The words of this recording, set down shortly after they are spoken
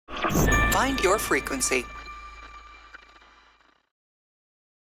Find your frequency.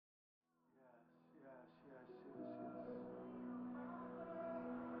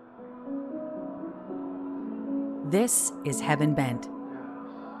 This is Heaven Bent.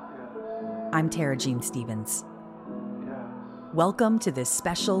 I'm Tara Jean Stevens. Welcome to this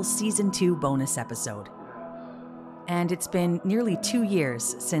special Season 2 bonus episode. And it's been nearly 2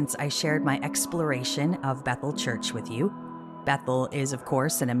 years since I shared my exploration of Bethel Church with you. Bethel is, of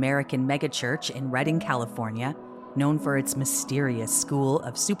course, an American megachurch in Redding, California, known for its mysterious school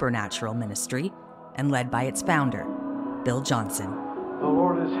of supernatural ministry and led by its founder, Bill Johnson. The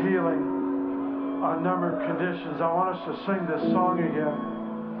Lord is healing a number of conditions. I want us to sing this song again,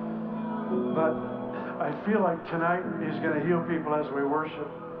 but I feel like tonight He's going to heal people as we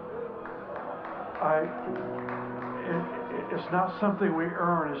worship. It's not something we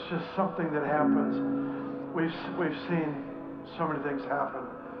earn. It's just something that happens. We've seen so many things happen.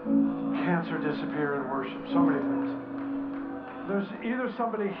 Cancer disappear in worship. So many things. There's either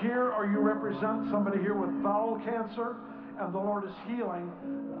somebody here or you represent somebody here with bowel cancer, and the Lord is healing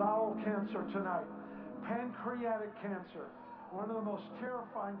bowel cancer tonight. Pancreatic cancer, one of the most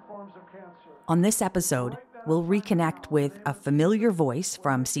terrifying forms of cancer. On this episode, we'll reconnect with a familiar voice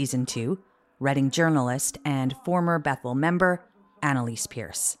from Season 2, Redding journalist and former Bethel member, Annalise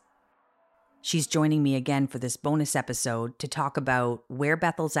Pierce. She's joining me again for this bonus episode to talk about where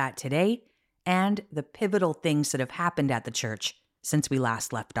Bethel's at today and the pivotal things that have happened at the church since we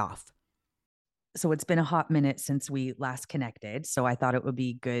last left off. So it's been a hot minute since we last connected, so I thought it would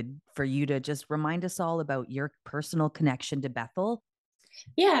be good for you to just remind us all about your personal connection to Bethel.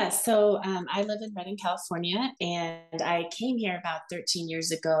 Yeah, so I live in Redding, California, and I came here about 13 years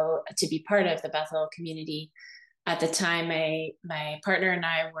ago to be part of the Bethel community. At the time, my partner and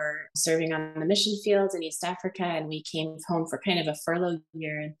I were serving on the mission fields in East Africa, and we came home for kind of a furlough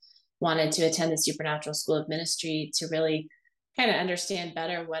year and wanted to attend the Supernatural School of Ministry to really kind of understand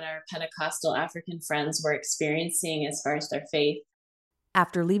better what our Pentecostal African friends were experiencing as far as their faith.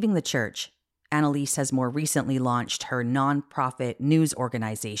 After leaving the church, Annalise has more recently launched her nonprofit news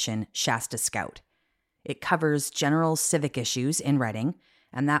organization, Shasta Scout. It covers general civic issues in Redding,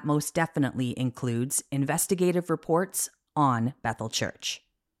 and that most definitely includes investigative reports on Bethel Church.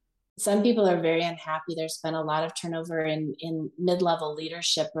 Some people are very unhappy. There's been a lot of turnover in mid-level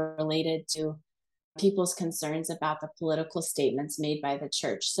leadership related to people's concerns about the political statements made by the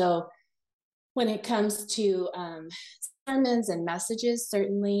church. So when it comes to sermons and messages,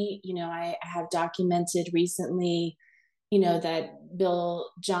 certainly, I have documented recently, that Bill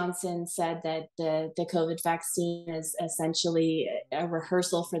Johnson said that the COVID vaccine is essentially a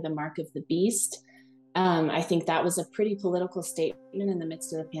rehearsal for the mark of the beast. I think that was a pretty political statement in the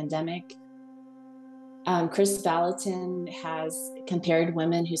midst of the pandemic. Chris Valentin has compared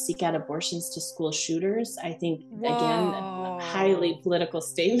women who seek out abortions to school shooters. I think, again, a highly political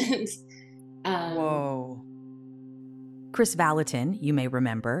statement. Whoa. Chris Valentin, you may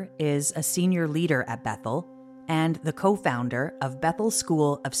remember, is a senior leader at Bethel and the co-founder of Bethel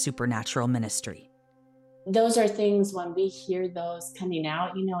School of Supernatural Ministry. Those are things when we hear those coming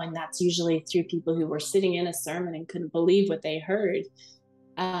out, and that's usually through people who were sitting in a sermon and couldn't believe what they heard.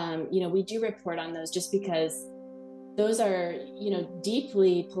 We do report on those just because those are,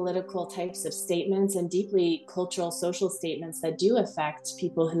 deeply political types of statements and deeply cultural, social statements that do affect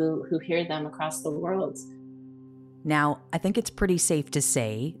people who hear them across the world. Now, I think it's pretty safe to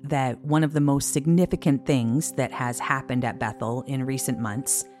say that one of the most significant things that has happened at Bethel in recent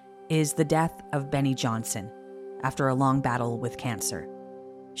months is the death of Benny Johnson after a long battle with cancer.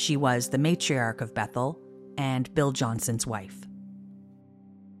 She was the matriarch of Bethel and Bill Johnson's wife.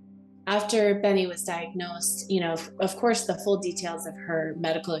 After Benny was diagnosed, of course, the full details of her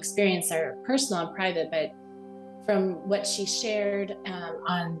medical experience are personal and private, but from what she shared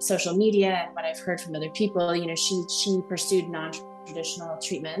on social media and what I've heard from other people, she pursued non-traditional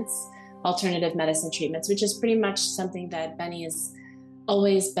treatments, alternative medicine treatments, which is pretty much something that Benny has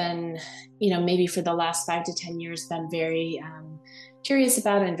always been, maybe for the last 5 to 10 years, been very curious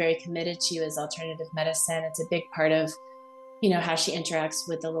about and very committed to as alternative medicine. It's a big part of how she interacts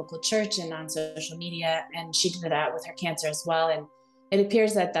with the local church and on social media. And she did that with her cancer as well. And it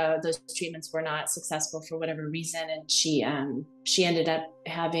appears that those treatments were not successful for whatever reason. And she ended up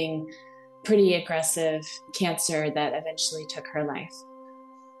having pretty aggressive cancer that eventually took her life.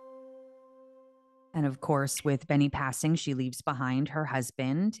 And of course, with Benny passing, she leaves behind her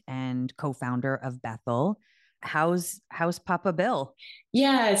husband and co-founder of Bethel. How's Papa Bill?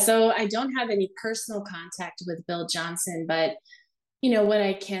 Yeah, so I don't have any personal contact with Bill Johnson, but What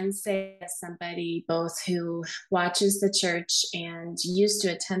I can say as somebody both who watches the church and used to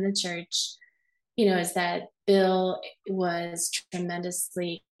attend the church, is that Bill was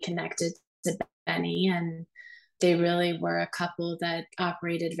tremendously connected to Benny, and they really were a couple that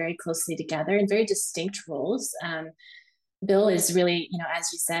operated very closely together in very distinct roles. Bill is really, as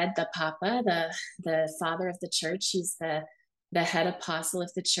you said, the papa, the father of the church. He's the head apostle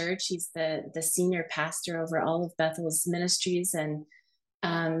of the church. He's the senior pastor over all of Bethel's ministries, and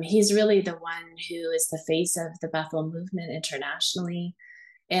he's really the one who is the face of the Bethel movement internationally,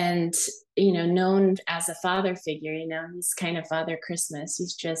 and known as a father figure. He's kind of Father Christmas.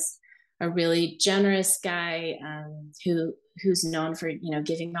 He's just a really generous guy, who's known for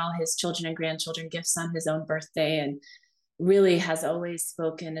giving all his children and grandchildren gifts on his own birthday, and really has always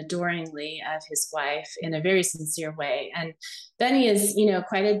spoken adoringly of his wife in a very sincere way. And Benny is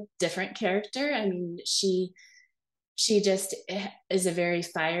quite a different character. I mean, she just is a very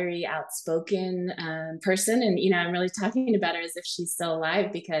fiery, outspoken person. And, I'm really talking about her as if she's still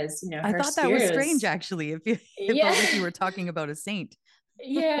alive, because, I thought that was strange, actually. It felt like you were talking about a saint.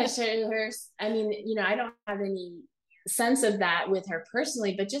 Yeah, sure. I mean, I don't have any sense of that with her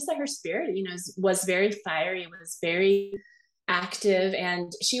personally, but just that her spirit, was very fiery, was very active.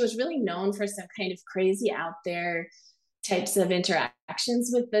 And she was really known for some kind of crazy out there types of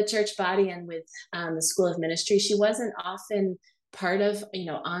interactions with the church body and with the School of Ministry. She wasn't often part of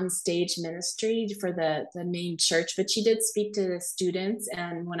on stage ministry for the main church, but she did speak to the students.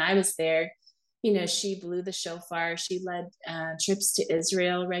 And when I was there, she blew the shofar. She led trips to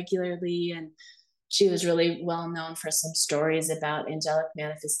Israel regularly, and she was really well known for some stories about angelic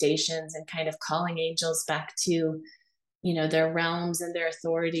manifestations and kind of calling angels back to their realms and their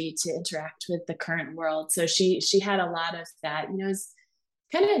authority to interact with the current world. So she had a lot of that.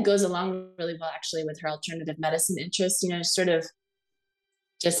 Kind of goes along really well actually with her alternative medicine interest. Sort of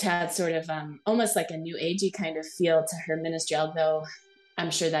just had sort of almost like a new agey kind of feel to her ministry, although I'm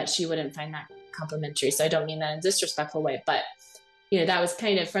sure that she wouldn't find that complimentary. So I don't mean that in a disrespectful way, but that was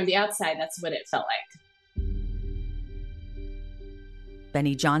kind of, from the outside, that's what it felt like.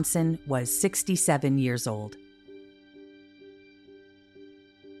 Benny Johnson was 67 years old.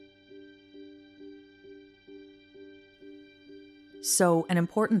 So an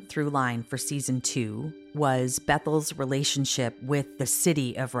important through line for season 2 was Bethel's relationship with the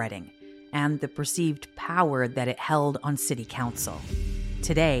city of Redding and the perceived power that it held on city council.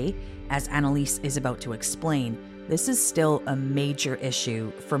 Today, as Annalise is about to explain, this is still a major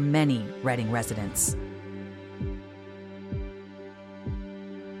issue for many Redding residents.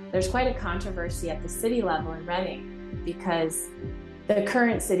 There's quite a controversy at the city level in Redding, because the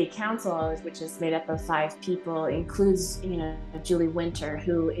current city council, which is made up of 5 people, includes, Julie Winter,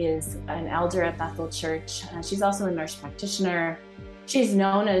 who is an elder at Bethel Church. She's also a nurse practitioner. She's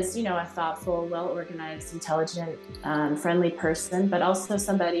known as, a thoughtful, well-organized, intelligent, friendly person, but also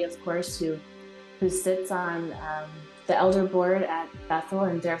somebody, of course, who sits on the elder board at Bethel,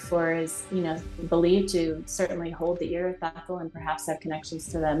 and therefore is, believed to certainly hold the ear of Bethel and perhaps have connections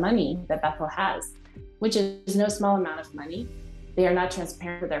to the money that Bethel has, which is no small amount of money. They are not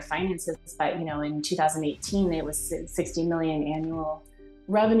transparent with their finances, but in 2018 it was $60 million annual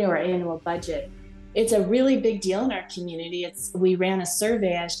revenue or annual budget. It's a really big deal in our community. We ran a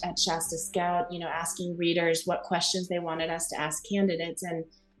survey at Shasta Scout, asking readers what questions they wanted us to ask candidates, and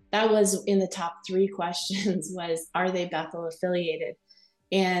that was in the top 3 questions was, are they Bethel affiliated?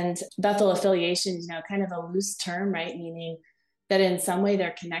 And Bethel affiliation is kind of a loose term, right? Meaning that in some way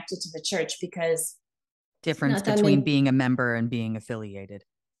they're connected to the church, because difference between being a member and being affiliated.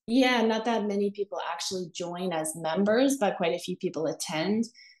 Yeah, not that many people actually join as members, but quite a few people attend.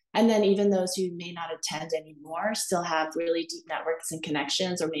 And then even those who may not attend anymore still have really deep networks and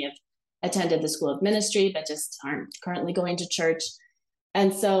connections, or may have attended the School of Ministry, but just aren't currently going to church.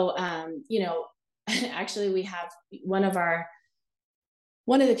 And so, actually we have one of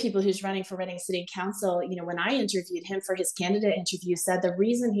the people who's running for Redding City Council, when I interviewed him for his candidate interview, said the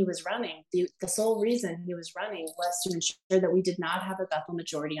reason he was running, the sole reason he was running, was to ensure that we did not have a Bethel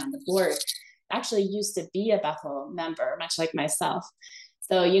majority on the board. Actually used to be a Bethel member, much like myself.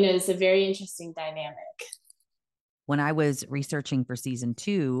 So, it's a very interesting dynamic. When I was researching for season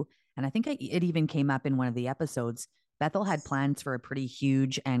 2, and I think it even came up in one of the episodes, Bethel had plans for a pretty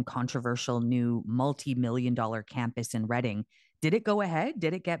huge and controversial new multi-million-dollar campus in Redding. Did it go ahead?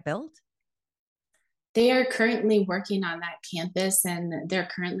 Did it get built? They are currently working on that campus, and they're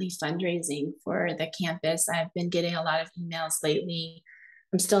currently fundraising for the campus. I've been getting a lot of emails lately.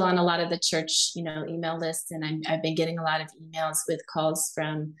 I'm still on a lot of the church, email lists, and I've been getting a lot of emails with calls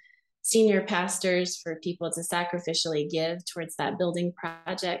from senior pastors for people to sacrificially give towards that building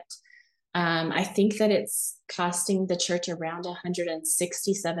project. I think that it's costing the church around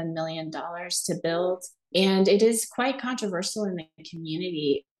 $167 million to build. And it is quite controversial in the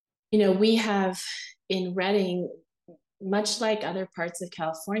community. We have in Redding, much like other parts of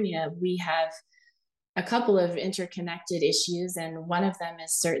California, we have a couple of interconnected issues, and one of them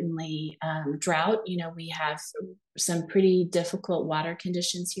is certainly drought. We have some pretty difficult water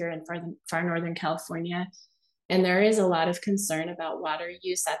conditions here in far northern California, and there is a lot of concern about water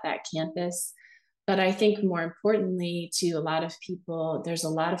use at that campus. But I think more importantly to a lot of people, there's a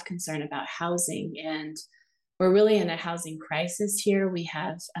lot of concern about housing, and we're really in a housing crisis here. We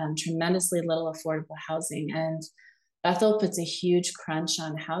have tremendously little affordable housing, and Bethel puts a huge crunch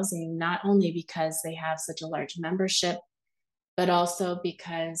on housing, not only because they have such a large membership, but also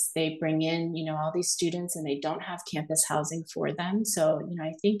because they bring in, all these students and they don't have campus housing for them. So,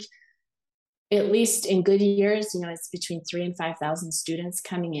 I think at least in good years, it's between 3,000 and 5,000 students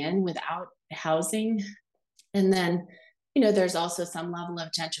coming in without housing. And then, there's also some level of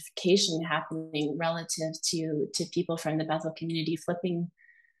gentrification happening relative to people from the Bethel community flipping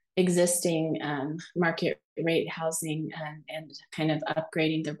existing market rate housing and kind of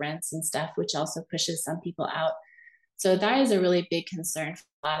upgrading the rents and stuff, which also pushes some people out. So that is a really big concern for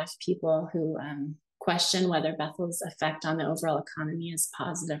a lot of people who question whether Bethel's effect on the overall economy is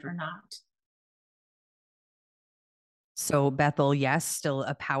positive or not. So Bethel, yes, still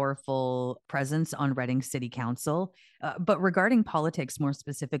a powerful presence on Redding City Council. But regarding politics, more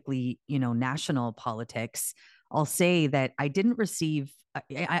specifically, national politics, I'll say that I didn't receive,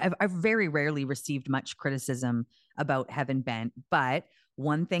 I've very rarely received much criticism about Heaven Bent. But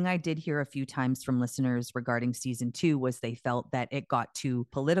one thing I did hear a few times from listeners regarding season 2 was they felt that it got too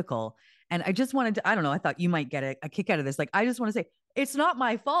political. And I just wanted to, I don't know, I thought you might get a kick out of this. Like, I just want to say, it's not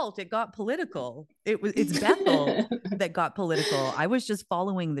my fault. It got political. It's Bethel that got political. I was just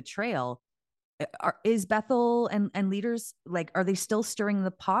following the trail. Is Bethel and leaders, like, are they still stirring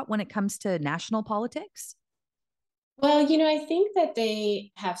the pot when it comes to national politics? Well, I think that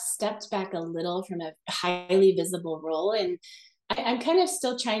they have stepped back a little from a highly visible role. And I'm kind of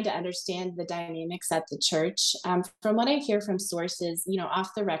still trying to understand the dynamics at the church. From what I hear from sources,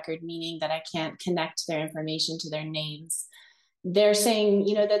 off the record, meaning that I can't connect their information to their names, they're saying,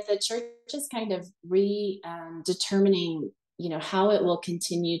 that the church is kind of determining, how it will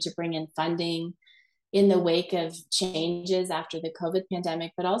continue to bring in funding in the wake of changes after the COVID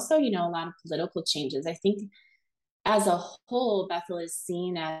pandemic, but also, a lot of political changes. I think as a whole, Bethel is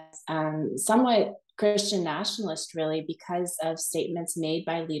seen as somewhat Christian nationalist, really, because of statements made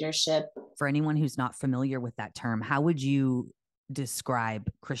by leadership. For anyone who's not familiar with that term, how would you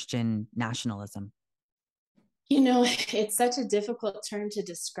describe Christian nationalism? It's such a difficult term to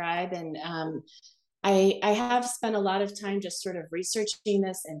describe. And I have spent a lot of time just sort of researching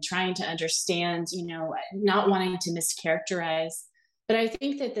this and trying to understand, not wanting to mischaracterize. But I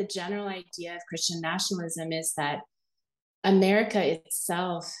think that the general idea of Christian nationalism is that America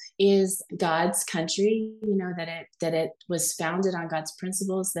itself is God's country, that it was founded on God's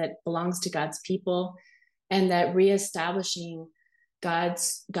principles, that belongs to God's people, and that reestablishing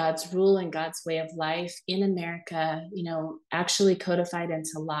God's rule and God's way of life in America, actually codified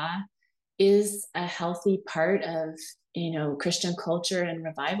into law, is a healthy part of, Christian culture and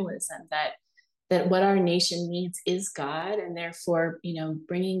revivalism, that what our nation needs is God, and therefore,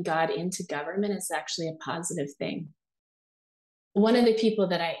 bringing God into government is actually a positive thing. One of the people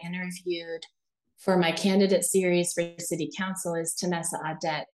that I interviewed for my candidate series for city council is Tanessa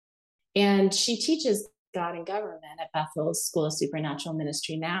Adet, and she teaches God and government at Bethel's School of Supernatural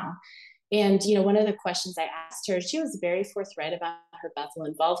Ministry now. And, one of the questions I asked her, she was very forthright about her Bethel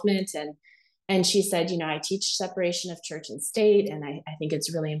involvement. And she said, I teach separation of church and state, and I think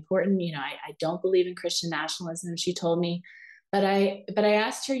it's really important. I don't believe in Christian nationalism, she told me. But I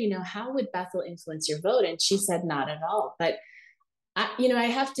asked her, how would Bethel influence your vote? And she said, not at all. But, I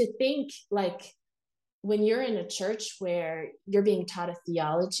have to think, like, when you're in a church where you're being taught a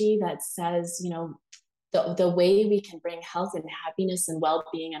theology that says, the way we can bring health and happiness and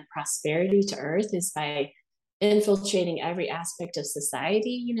well-being and prosperity to earth is by infiltrating every aspect of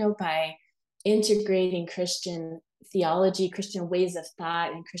society, by integrating Christian theology, Christian ways of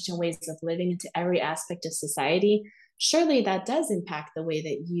thought, and Christian ways of living into every aspect of society. Surely that does impact the way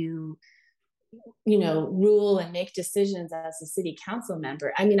that you rule and make decisions as a city council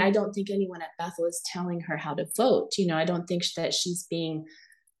member. I mean, I don't think anyone at Bethel is telling her how to vote. I don't think that she's being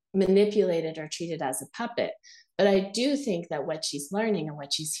manipulated or treated as a puppet. But I do think that what she's learning and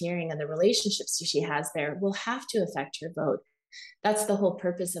what she's hearing and the relationships she has there will have to affect her vote. that's the whole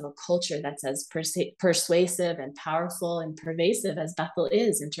purpose of a culture that's as persuasive and powerful and pervasive as Bethel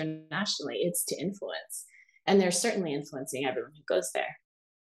is internationally. It's to influence. And they're certainly influencing everyone who goes there.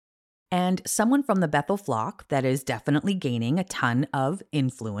 And someone from the Bethel flock that is definitely gaining a ton of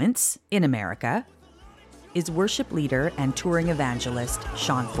influence in America is worship leader and touring evangelist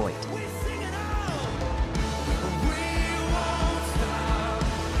Sean Feucht.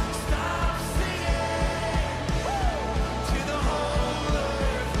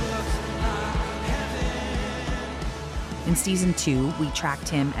 In season 2, we tracked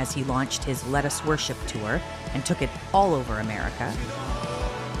him as he launched his Let Us Worship tour and took it all over America.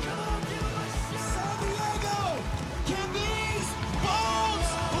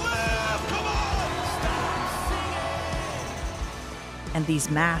 And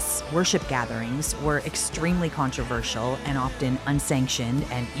these mass worship gatherings were extremely controversial and often unsanctioned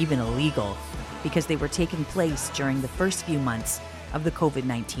and even illegal because they were taking place during the first few months of the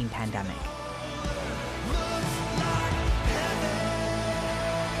COVID-19 pandemic.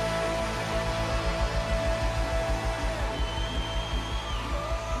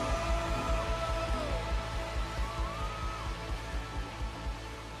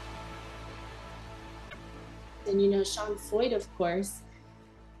 And, Sean Feucht, of course,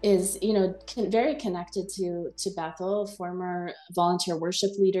 is, very connected to Bethel, former volunteer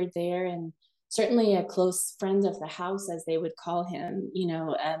worship leader there, and certainly a close friend of the house, as they would call him.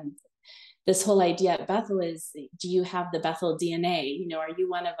 This whole idea at Bethel is, do you have the Bethel DNA? Are you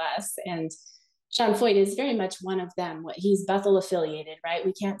one of us? And Sean Feucht is very much one of them. He's Bethel affiliated, right?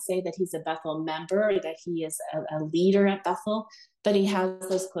 We can't say that he's a Bethel member or that he is a leader at Bethel, but he has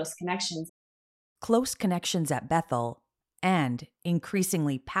those close connections. Close connections at Bethel and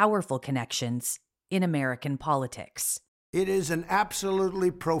increasingly powerful connections in American politics. It is an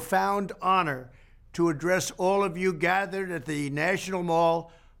absolutely profound honor to address all of you gathered at the National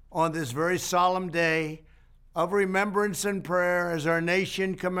Mall on this very solemn day of remembrance and prayer as our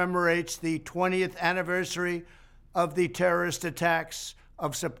nation commemorates the 20th anniversary of the terrorist attacks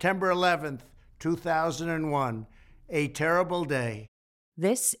of September 11th, 2001, a terrible day.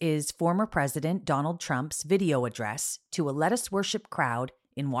 This is former President Donald Trump's video address to a Let Us Worship crowd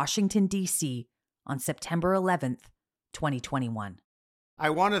in Washington, D.C. on September 11th, 2021. I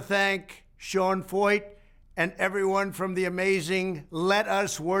want to thank Sean Feucht and everyone from the amazing Let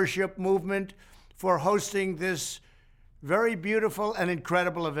Us Worship movement for hosting this very beautiful and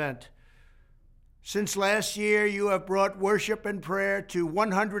incredible event. Since last year, you have brought worship and prayer to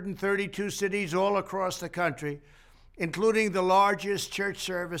 132 cities all across the country, including the largest church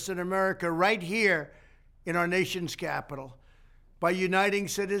service in America right here in our nation's capital, by uniting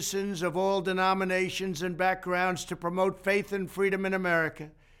citizens of all denominations and backgrounds to promote faith and freedom in America.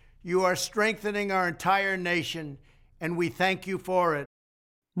 You are strengthening our entire nation, and we thank you for it.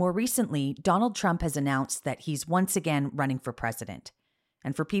 More recently, Donald Trump has announced that he's once again running for president.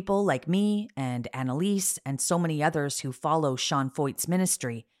 And for people like me and Annalise and so many others who follow Sean Feucht's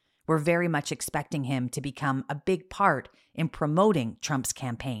ministry, we're very much expecting him to become a big part in promoting Trump's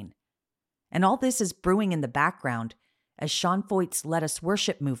campaign. And all this is brewing in the background as Sean Feucht's Let Us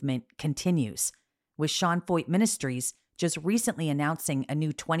Worship movement continues, with Sean Feucht Ministries just recently announcing a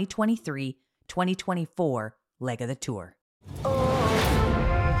new 2023-2024 leg of the tour.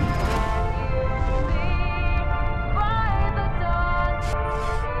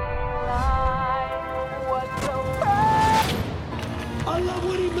 I love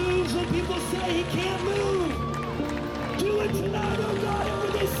when he moves when people say he can't move. Do it tonight, oh God,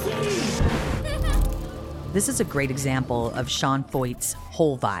 over this city. This is a great example of Sean Feucht's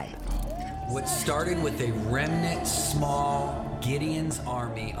whole vibe. What started with a remnant, small Gideon's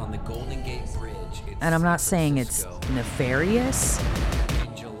army on the Golden Gate Bridge. And I'm not saying it's nefarious,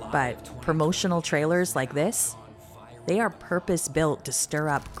 but promotional trailers like this, they are purpose-built to stir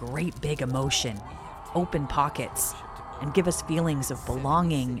up great big emotion, open pockets, and give us feelings of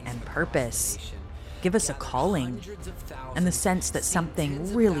belonging and purpose. Give us a calling and the sense that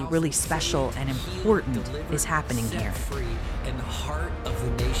something really, really special and important is happening here. And the heart of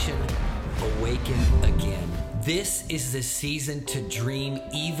the nation awaken again. This is the season to dream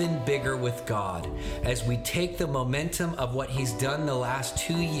even bigger with God as we take the momentum of what He's done the last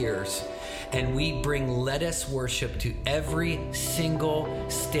 2 years and we bring Let Us Worship to every single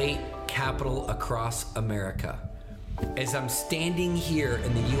state capital across America. As I'm standing here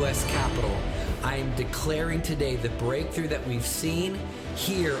in the U.S. Capitol, I am declaring today the breakthrough that we've seen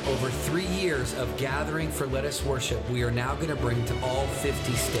here over 3 years of gathering for Let Us Worship. We are now going to bring to all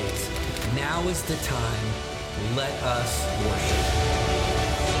 50 states. Now is the time. Let us worship.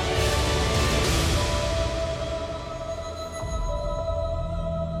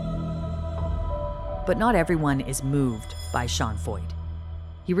 But not everyone is moved by Sean Feucht.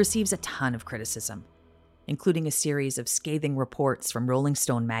 He receives a ton of criticism, including a series of scathing reports from Rolling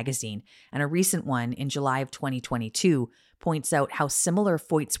Stone magazine, and a recent one in July of 2022 points out how similar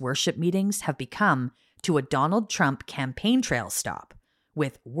Feucht's worship meetings have become to a Donald Trump campaign trail stop,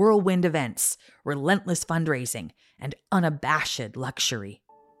 with whirlwind events, relentless fundraising, and unabashed luxury.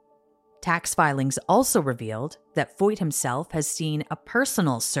 Tax filings also revealed that Feucht himself has seen a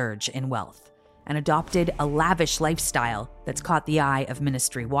personal surge in wealth and adopted a lavish lifestyle that's caught the eye of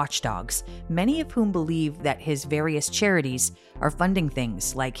ministry watchdogs, many of whom believe that his various charities are funding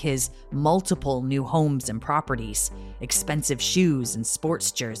things like his multiple new homes and properties, expensive shoes and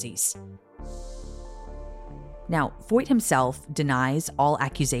sports jerseys. Now, Feucht himself denies all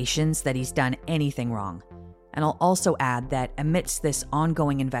accusations that he's done anything wrong. And I'll also add that amidst this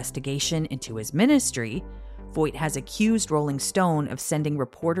ongoing investigation into his ministry, Feucht has accused Rolling Stone of sending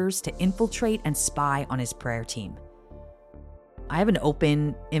reporters to infiltrate and spy on his prayer team. I have an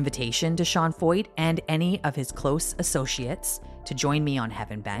open invitation to Sean Feucht and any of his close associates to join me on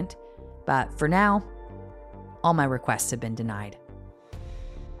Heaven Bent, but for now, all my requests have been denied.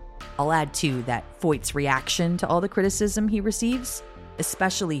 I'll add, too, that Feucht's reaction to all the criticism he receives,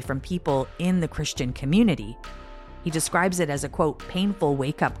 especially from people in the Christian community, he describes it as a, quote, painful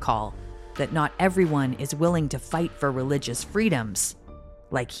wake-up call that not everyone is willing to fight for religious freedoms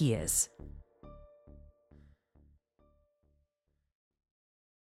like he is.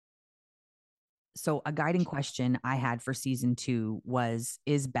 So a guiding question I had for season 2 was,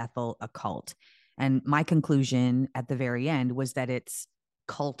 is Bethel a cult? And my conclusion at the very end was that it's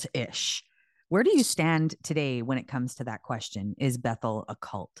cult-ish. Where do you stand today when it comes to that question? Is Bethel a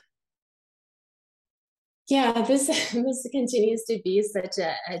cult? Yeah, this continues to be such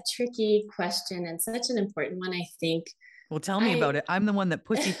a tricky question and such an important one, I think. Well, tell me about it. I'm the one that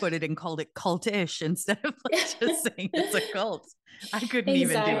pussyfooted and called it cult-ish instead of just saying it's a cult. I couldn't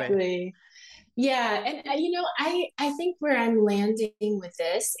even do it. Yeah. And, I think where I'm landing with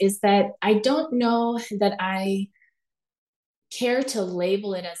this is that I don't know that I care to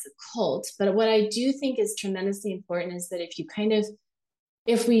label it as a cult, but what I do think is tremendously important is that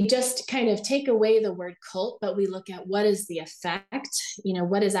if we just kind of take away the word cult, but we look at what is the effect,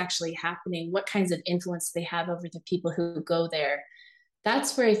 what is actually happening, what kinds of influence they have over the people who go there,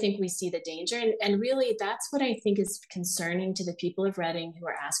 that's where I think we see the danger. And really, that's what I think is concerning to the people of Redding who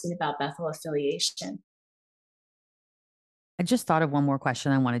are asking about Bethel affiliation. I just thought of one more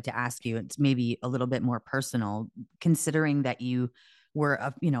question I wanted to ask you. It's maybe a little bit more personal, considering that you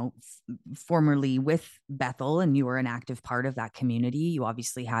were, formerly with Bethel and you were an active part of that community. You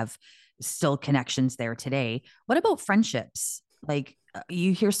obviously have still connections there today. What about friendships? Like,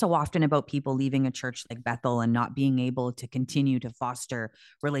 you hear so often about people leaving a church like Bethel and not being able to continue to foster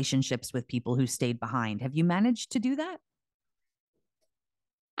relationships with people who stayed behind. Have you managed to do that?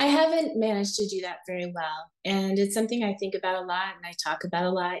 I haven't managed to do that very well. And it's something I think about a lot and I talk about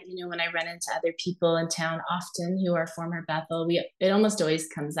a lot. When I run into other people in town often who are former Bethel, it almost always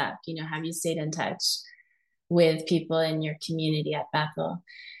comes up, have you stayed in touch with people in your community at Bethel?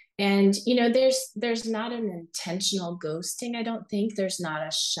 And, there's not an intentional ghosting. I don't think there's not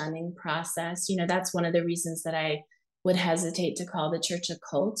a shunning process. That's one of the reasons that I would hesitate to call the church a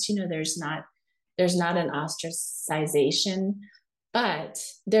cult. There's not an ostracization. But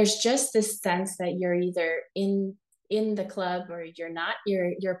there's just this sense that you're either in the club or you're not.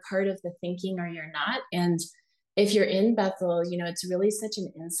 You're part of the thinking or you're not. And if you're in Bethel, it's really such an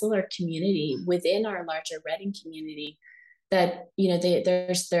insular community within our larger Redding community that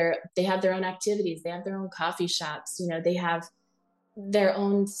they have their own activities, they have their own coffee shops, they have their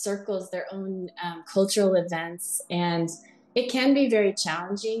own circles, their own cultural events, and it can be very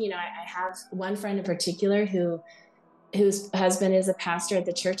challenging. I have one friend in particular whose husband is a pastor at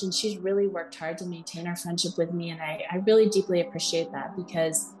the church, and she's really worked hard to maintain our friendship with me. And I really deeply appreciate that,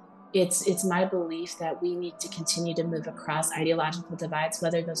 because it's my belief that we need to continue to move across ideological divides,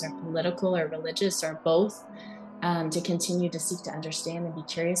 whether those are political or religious or both, to continue to seek to understand and be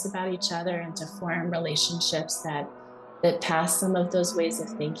curious about each other and to form relationships that pass some of those ways of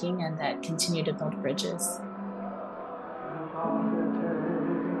thinking and that continue to build bridges.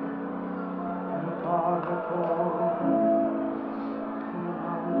 Oh,